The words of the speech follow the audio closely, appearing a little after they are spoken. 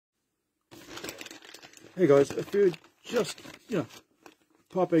Hey guys, if you're just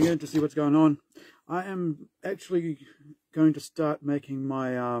popping in to see what's going on, I am actually going to start making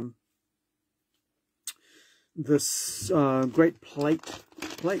my this great plate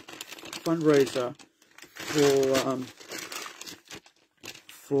fundraiser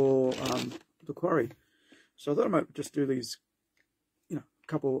for the Quarry. So I thought I might just do these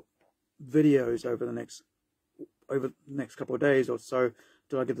couple videos over the next couple of days or so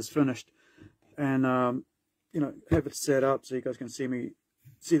till I get this finished, and have it set up so you guys can see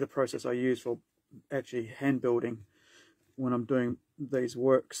the process I use for actually hand building when I'm doing these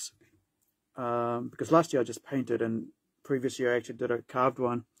works. Because last year I just painted, and previous year I actually did a carved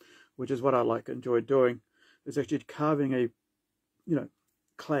one, which is what I enjoy doing. It's actually carving a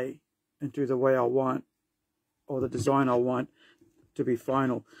clay into the way I want, or the design I want to be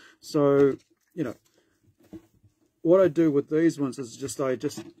final. So what I do with these ones is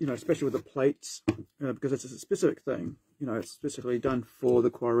especially with the plates, because it's a specific thing, it's specifically done for the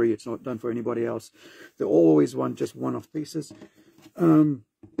Quarry, it's not done for anybody else. They're always just one-off pieces.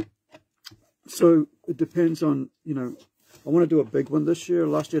 So it depends on, I want to do a big one this year.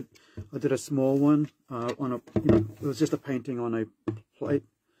 Last year I did a small one on a, it was just a painting on a plate,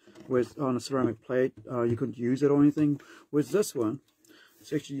 on a ceramic plate. You couldn't use it or anything. With this one,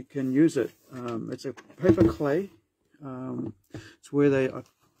 it's actually, you can use it. It's a paper clay. It's where I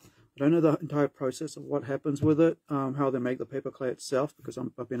don't know the entire process of what happens with it, how they make the paper clay itself, because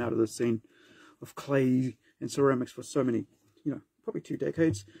I've been out of the scene of clay and ceramics for so many, probably 2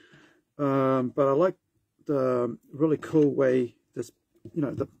 decades. But I like the really cool way this,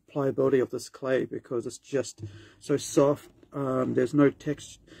 the pliability of this clay, because it's just so soft. There's no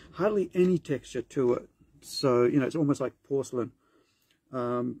texture, hardly any texture to it. So, it's almost like porcelain.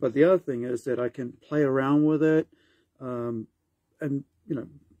 But the other thing is that I can play around with it, and,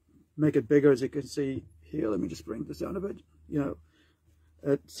 make it bigger, as you can see here. Let me just bring this down a bit,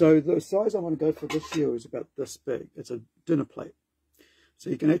 so the size I want to go for this year is about this big. It's a dinner plate. So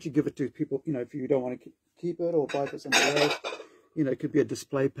you can actually give it to people, if you don't want to keep it or buy it for somebody else, it could be a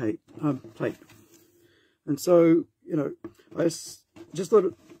display plate. And so, I just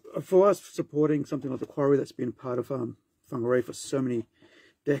thought, for us supporting something like the Quarry that's been part of Whangarei for so many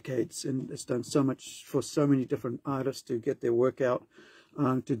decades, and it's done so much for so many different artists to get their work out,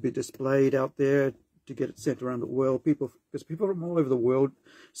 to be displayed out there, to get it sent around the world. Because people from all over the world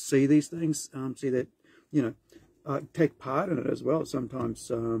see these things, see that, take part in it as well sometimes,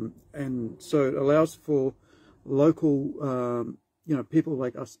 and so it allows for local, people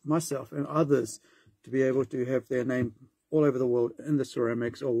like us, myself, and others to be able to have their name all over the world in the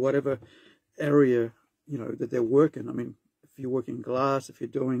ceramics or whatever area that they're working. I mean, if you're working glass, if you're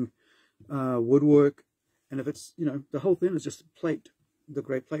doing woodwork, and if it's the whole thing is just a plate, the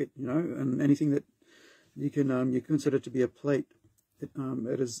great plate, and anything that you can you consider to be a plate,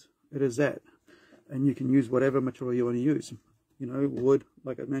 it is that. And you can use whatever material you want to use, wood,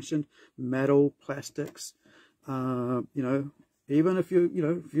 like I mentioned, metal, plastics, even if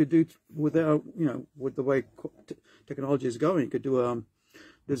if you do without, with the way technology is going, you could do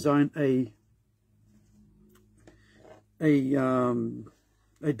design a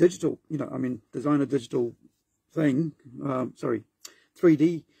digital, design a digital thing,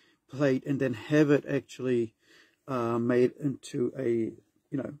 3D plate, and then have it actually made into a,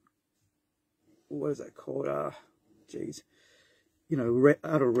 what is that called? Geez,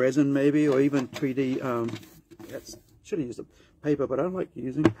 out of resin maybe, or even 3D. Should have used a paper, but I don't like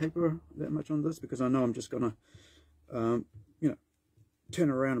using paper that much on this, because I know I'm just gonna, turn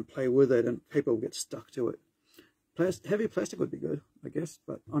around and play with it, and paper will get stuck to it. Heavy plastic would be good, I guess,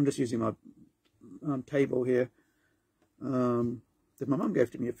 but I'm just using my table here that my mum gave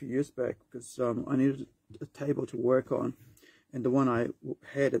to me a few years back, because I needed a table to work on, and the one I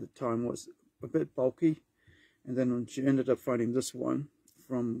had at the time was a bit bulky, and then she ended up finding this one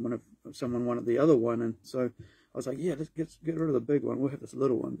from someone wanted the other one, and so I was like, yeah, let's get rid of the big one, we'll have this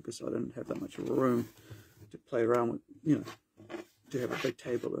little one, because I didn't have that much room to play around with, to have a big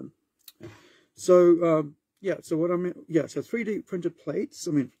table in. So yeah, so what I mean, yeah, so 3D printed plates,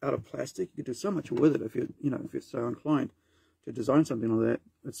 out of plastic, you can do so much with it if you if you're so inclined to design something like that.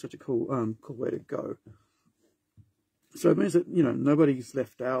 It's such a cool cool way to go. So it means that, nobody's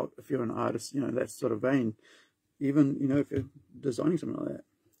left out if you're an artist, that sort of vein, even, if you're designing something like that.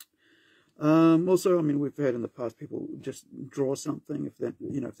 Also, we've had in the past people just draw something, if they're,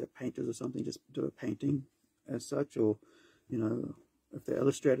 if they're painters or something, just do a painting as such, or, if they're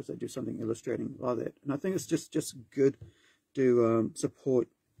illustrators, they do something illustrating like that. And I think it's just good to support,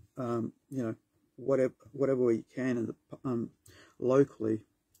 whatever you can in the, locally,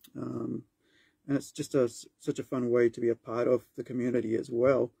 And it's just such a fun way to be a part of the community as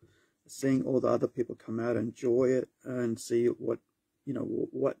well, seeing all the other people come out, enjoy it, and see what, you know,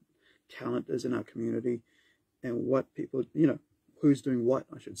 what talent is in our community, and what people, you know, who's doing what,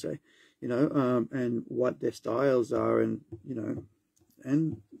 I should say, you know, and what their styles are, and, you know,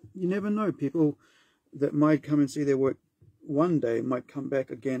 and you never know, people that might come and see their work one day might come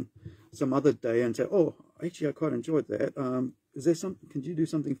back again some other day and say, oh, actually I quite enjoyed that. Is there something, can you do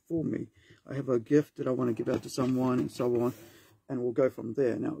something for me? I have a gift that I want to give out to someone, and so on, and we'll go from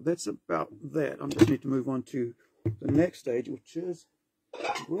there. Now that's about that. I just need to move on to the next stage, which is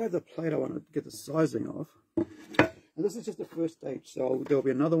grab the plate I want to get the sizing of. And this is just the first stage, so there'll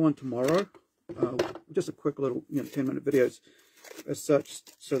be another one tomorrow, just a quick little, you know, 10-minute videos as such,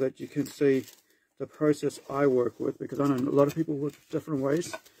 so that you can see the process I work with, because I know a lot of people work different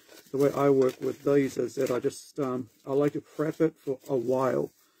ways. The way I work with these is that I just I like to prep it for a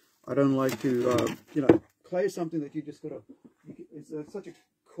while. I don't like to you know, clay is something that you just gotta, it's such a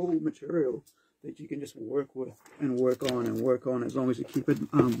cool material that you can just work with and work on and work on, as long as you keep it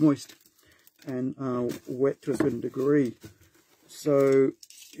moist and wet to a certain degree. So,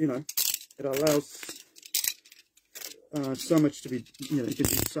 you know, it allows so much to be, you know, you can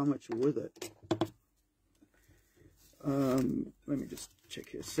do so much with it. Let me just check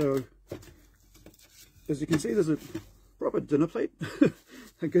here. So, as you can see, there's a proper dinner plate,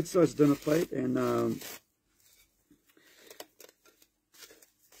 a good sized dinner plate, and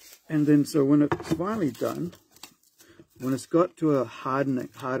then so when it's finally done, when it's got to a hardened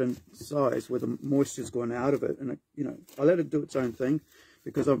size where the moisture's gone out of it, and it, you know, I let it do its own thing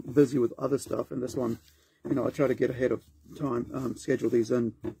because I'm busy with other stuff, and this one, you know, I try to get ahead of time, schedule these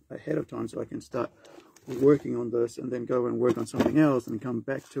in ahead of time so I can start working on this, and then go and work on something else, and come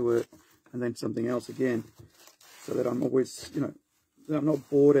back to it, and then something else again, so that I'm always, you know, that I'm not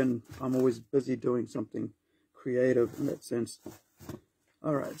bored, and I'm always busy doing something creative in that sense.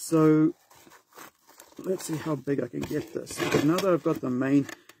 All right, so let's see how big I can get this. Okay, now that I've got the main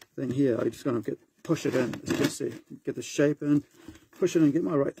thing here, I'm just going to push it in, as you can see, get the shape in, push it in, get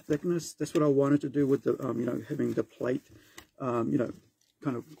my right thickness. That's what I wanted to do with the, you know, having the plate, you know,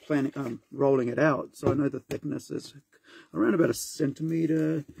 kind of planning, rolling it out. So I know the thickness is around about 1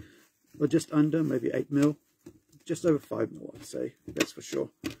 centimeter, or just under, maybe 8 mil, just over 5 mil, I'd say, that's for sure.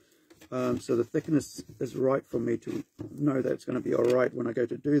 So the thickness is right for me to know that it's going to be all right when I go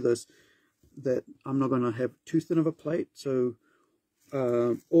to do this, that I'm not going to have too thin of a plate. So,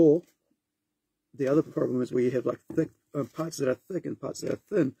 or the other problem is where you have like thick parts that are thick and parts that are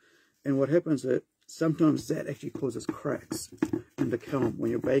thin, and what happens is sometimes that actually causes cracks in the kiln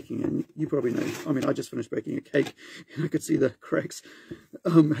when you're baking. And you probably know, I mean, I just finished baking a cake and I could see the cracks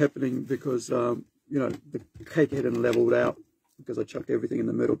happening because you know, the cake hadn't leveled out, because I chucked everything in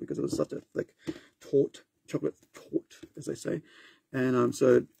the middle because it was such a thick chocolate torte, as they say. And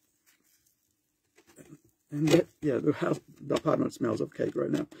so, and that, yeah, the apartment smells of cake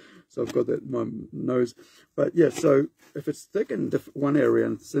right now, so I've got that in my nose. But yeah, so if it's thick in one area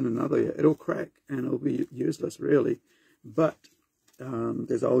and thin in another, yeah, it'll crack and it'll be useless really. But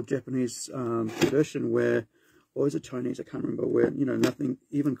there's an old Japanese tradition where, or is it Chinese, I can't remember, where, you know, nothing,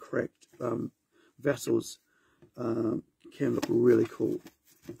 even cracked vessels can look really cool.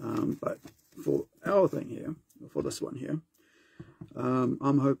 But for our thing here, for this one here,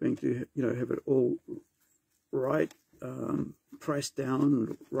 I'm hoping to, you know, have it all right, pressed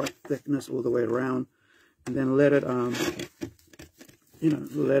down, right thickness all the way around, and then let it, you know,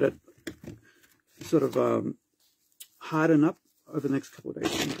 let it sort of harden up over the next couple of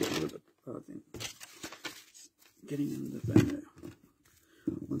days. Let me get a little bit, thing. Getting in the thing there,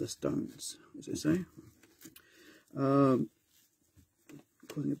 on the stones, as they say.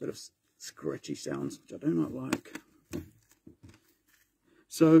 Causing a bit of scratchy sounds, which I do not like.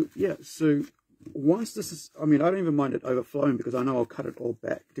 So yeah, so once this is, I mean, I don't even mind it overflowing, because I know I'll cut it all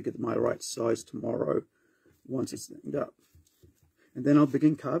back to get my right size tomorrow once it's thinned up, and then I'll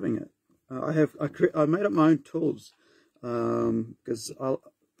begin carving it. I made up my own tools because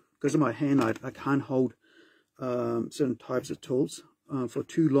of my hand, I can't hold certain types of tools for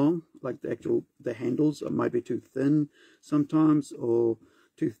too long, like the handles might be too thin sometimes, or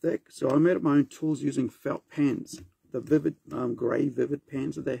too thick. So I made up my own tools using felt pens, the vivid grey vivid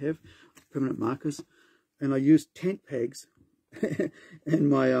pens that they have, permanent markers, and I used tent pegs and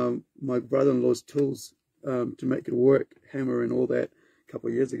my brother-in-law's tools to make it work, hammer and all that, a couple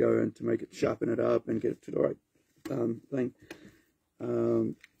of years ago, and to make it, sharpen it up and get it to the right thing,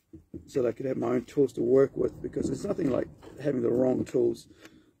 so that I could have my own tools to work with, because there's nothing like having the wrong tools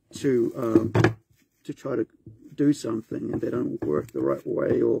to try to do something and they don't work the right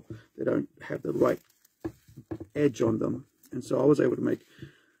way, or they don't have the right edge on them. And so I was able to make,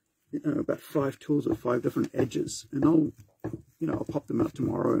 you know, about 5 tools with 5 different edges, and I'll pop them out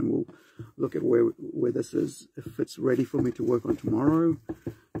tomorrow, and we'll look at where this is, if it's ready for me to work on tomorrow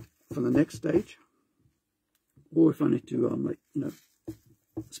for the next stage, or if I need to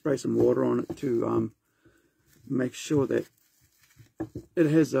spray some water on it to make sure that it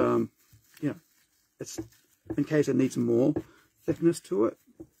has it's in case it needs more thickness to it,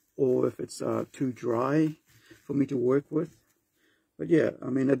 or if it's too dry for me to work with. But yeah, I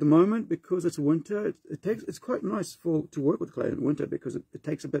mean, at the moment, because it's winter, it's quite nice to work with clay in winter, because it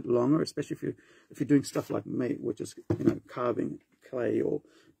takes a bit longer, especially if you're doing stuff like me, which is, you know, carving clay or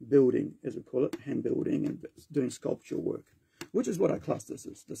building, as we call it, hand building, and doing sculpture work, which is what I class this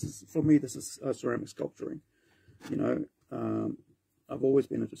is. This is, for me, this is ceramic sculpturing. You know, I've always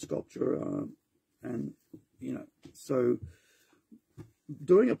been into sculpture, and you know, so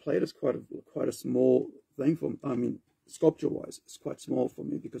doing a plate is quite a small thing for, I mean, sculpture-wise, it's quite small for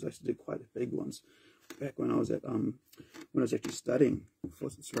me, because I used to do quite big ones back when I was actually studying for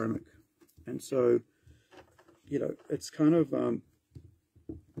ceramic. And so, you know, it's kind of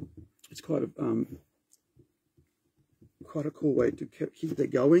quite a cool way to keep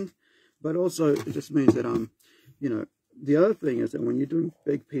that going. But also, it just means that you know, the other thing is that when you're doing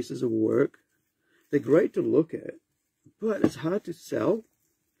big pieces of work, they're great to look at, but it's hard to sell.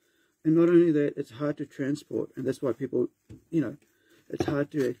 And not only that, it's hard to transport, and that's why people, you know, it's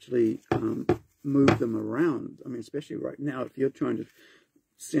hard to actually move them around. I mean, especially right now, if you're trying to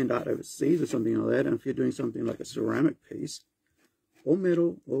send art overseas or something like that, and if you're doing something like a ceramic piece, or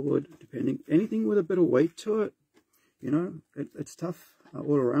metal, or wood, depending, anything with a bit of weight to it, you know, it's tough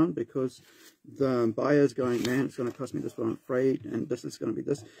all around, because the buyer's going, man, it's going to cost me this one freight, and this is going to be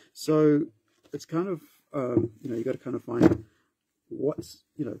this. So it's kind of, you know, you got to kind of find what's,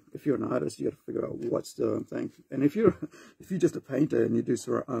 you know, if you're an artist, you got to figure out what's the thing. And if you're just a painter and you do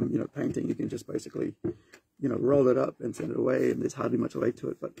you know, painting, you can just basically, you know, roll it up and send it away, and there's hardly much weight to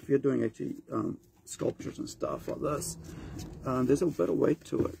it. But if you're doing actually sculptures and stuff like this, there's a bit of weight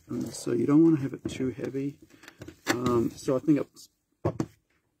to it, and so you don't want to have it too heavy. So I think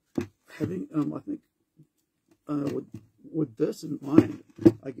having with this in mind,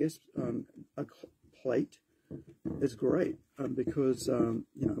 I guess a plate is great, because you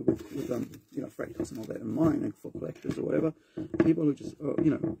know, with you know, freight costs and all that in mind, and for collectors or whatever, people who just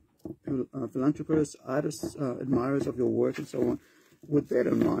you know, philanthropists, artists, admirers of your work and so on, with that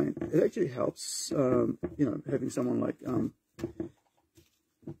in mind, it actually helps, you know, having someone like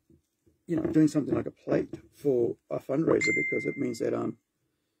you know, doing something like a plate for a fundraiser, because it means that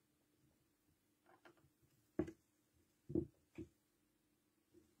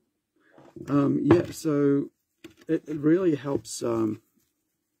yeah, so it really helps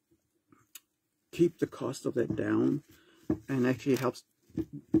keep the cost of that down, and actually helps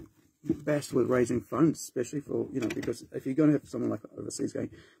best with raising funds, especially for, you know, because if you're going to have someone like overseas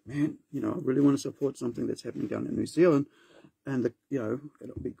going, man, you know, I really want to support something that's happening down in New Zealand, and you know,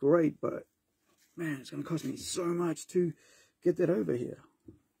 it'll be great, but man, it's going to cost me so much to get that over here.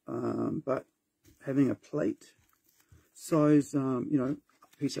 But having a plate size, you know,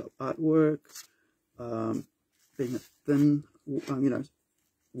 piece of artwork, being thin, you know,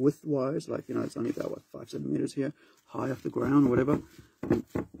 width-wise, like, you know, it's only about, what, 5 centimeters here, high off the ground or whatever. And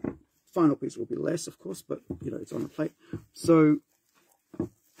final piece will be less, of course, but, you know, it's on the plate. So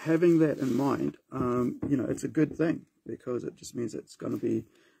having that in mind, you know, it's a good thing, because it just means it's going to be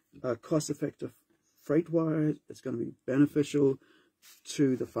cost-effective freight-wise. It's going to be beneficial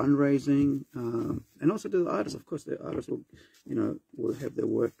to the fundraising, and also to the artists. Of course, the artists will, you know, will have their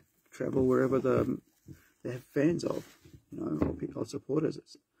work travel wherever they have fans of, you know, or people, or supporters,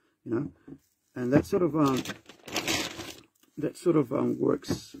 you know, and that sort of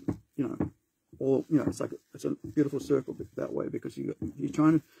works, you know, all, you know, it's like it's a beautiful circle that way, because you're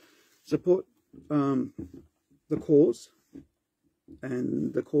trying to support the cause,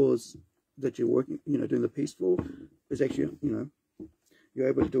 and the cause that you're working, you know, doing the piece for is actually, you know, you're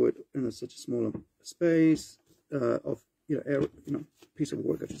able to do it in such a smaller space of, you know, piece of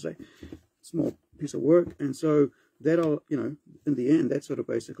work, I should say, small piece of work. And so that'll, you know, in the end, that sort of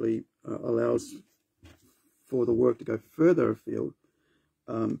basically allows for the work to go further afield,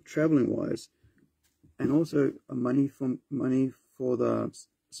 traveling wise, and also money for the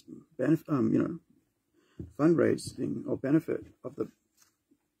benefit, you know, fundraising or benefit of the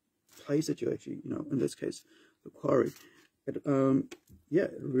place that you actually, you know, in this case, the quarry. Yeah,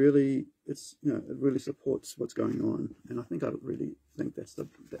 it really, it's, you know, it really supports what's going on, and I really think that's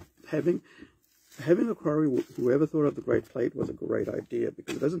having having a quarry, whoever thought of the great plate was a great idea,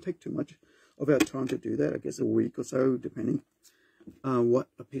 because it doesn't take too much of our time to do that. I guess a week or so, depending what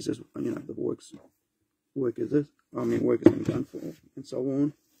a piece is, you know, the work is being done for, and so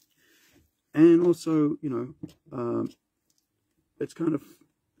on. And also, you know, it's kind of,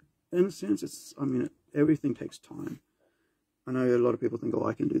 in a sense, it's, I mean, everything takes time. I know a lot of people think, oh,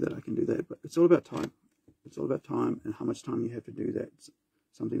 I can do that, but it's all about time. It's all about time and how much time you have to do that. It's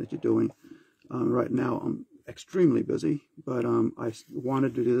something that you're doing. Right now, I'm extremely busy, but I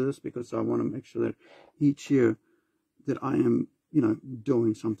wanted to do this because I want to make sure that each year that I am, you know,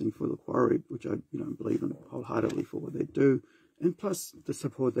 doing something for the Quarry, which I, you know, believe in wholeheartedly for what they do, and plus the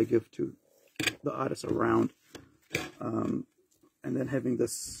support they give to the artists around, and then having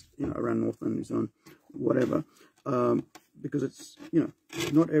this, you know, around Northland, New Zealand, whatever, because it's, you know,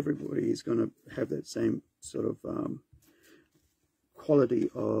 not everybody is going to have that same sort of quality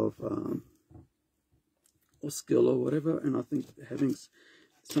of or skill or whatever, and I think having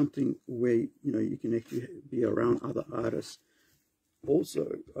something where, you know, you can actually be around other artists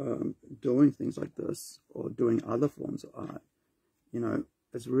also doing things like this, or doing other forms of art, you know,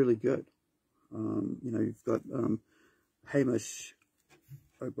 is really good. You know, you've got Hamish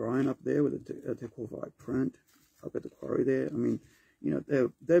O'Brien up there with a Decor print up at the Quarry there. I mean, you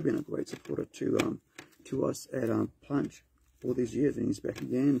know, they've been a great supporter to us at Plunge all these years, and he's back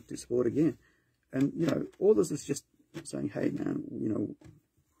again to support again. And, you know, all this is just saying, hey, man, you know,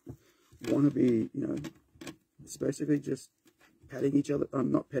 want to be, you know, it's basically just patting each other,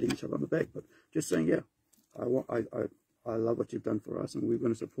 not patting each other on the back, but just saying, yeah, I love what you've done for us, and we're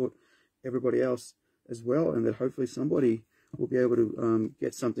going to support everybody else as well, and that hopefully somebody will be able to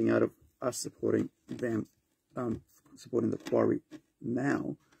get something out of us supporting them, supporting the Quarry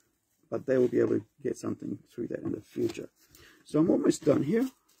now, but they will be able to get something through that in the future. So I'm almost done here.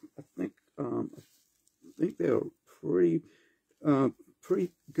 I think they're pretty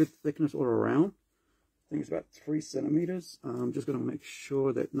good thickness all around. I think it's about 3 centimeters. I'm just going to make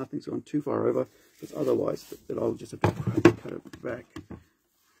sure that nothing's gone too far over, because otherwise that I'll just have to cut it back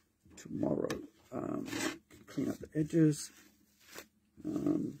tomorrow. Clean up the edges,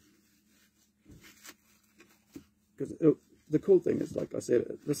 because the cool thing is, like I said,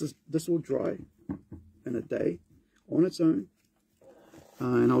 this will dry in a day on its own,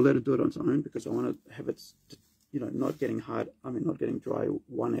 and I'll let it do it on its own, because I want to have it, you know, not getting hard. I mean, not getting dry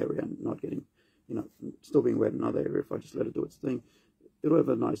one area and not getting, you know, still being wet in another area. If I just let it do its thing, it'll have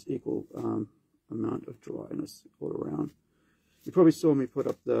a nice equal amount of dryness all around. You probably saw me put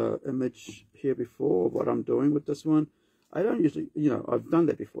up the image here before of what I'm doing with this one. I don't usually, you know, I've done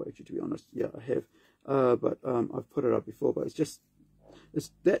that before, actually, to be honest. Yeah, I have. But I've put it up before, but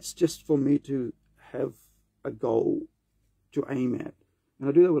that's just for me to have a goal to aim at. And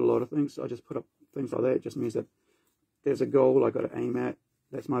I do that with a lot of things. So I just put up things like that. It just means that there's a goal I got to aim at.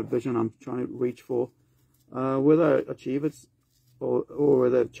 That's my vision I'm trying to reach for. Whether I achieve it or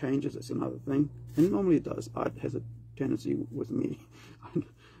whether it changes, it's another thing. And normally it does. Art has a tendency with me,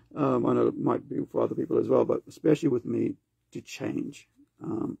 I know it might be for other people as well, but especially with me, to change,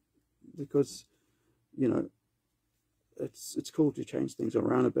 because, you know, it's cool to change things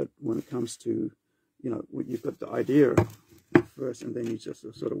around a bit when it comes to, you know, when you've got the idea first, and then you just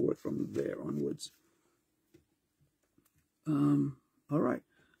sort of work from there onwards. All right,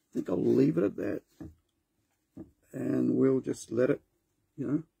 I think I'll leave it at that, and we'll just let it, you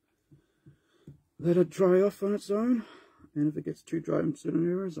know, let it dry off on its own. And if it gets too dry in certain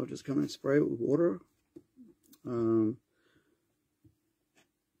areas, I'll just come and spray it with water. And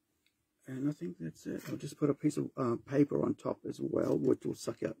I think that's it. I'll just put a piece of paper on top as well, which will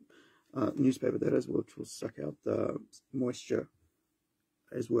suck out, newspaper that is, which will suck out the moisture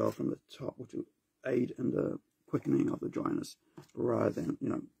as well from the top, which will aid in the quickening of the dryness, rather than, you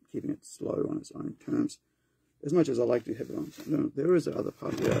know, keeping it slow on its own terms. As much as I like to have it on, you know, there is the other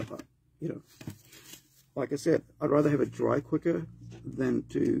part where, you know, like I said, I'd rather have it dry quicker than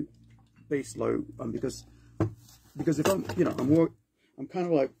to be slow, because if I'm, you know, I'm kind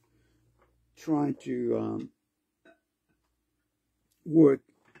of like trying to work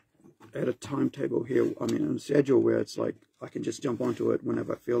at a timetable here. I mean, on a schedule where it's like I can just jump onto it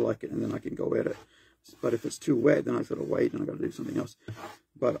whenever I feel like it, and then I can go at it. But if it's too wet, then I sort of wait and I got to do something else.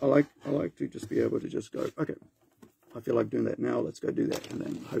 But I like to just be able to just go, okay, I feel like doing that now, let's go do that, and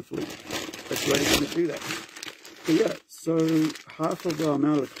then hopefully it's ready for me to do that. So yeah, so half of the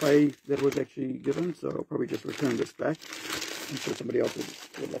amount of clay that was actually given, so I'll probably just return this back. I'm sure somebody else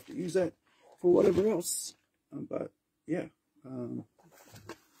would love to use that for whatever else. But yeah,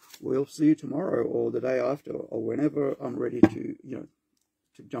 we'll see you tomorrow or the day after, or whenever I'm ready to, you know,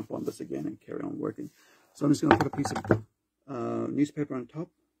 to jump on this again and carry on working. So I'm just going to put a piece of newspaper on top.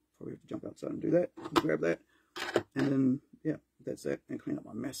 Probably have to jump outside and do that. Grab that. And then, yeah, that's that. And clean up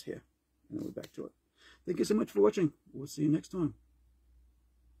my mess here. And then we're back to it. Thank you so much for watching. We'll see you next time.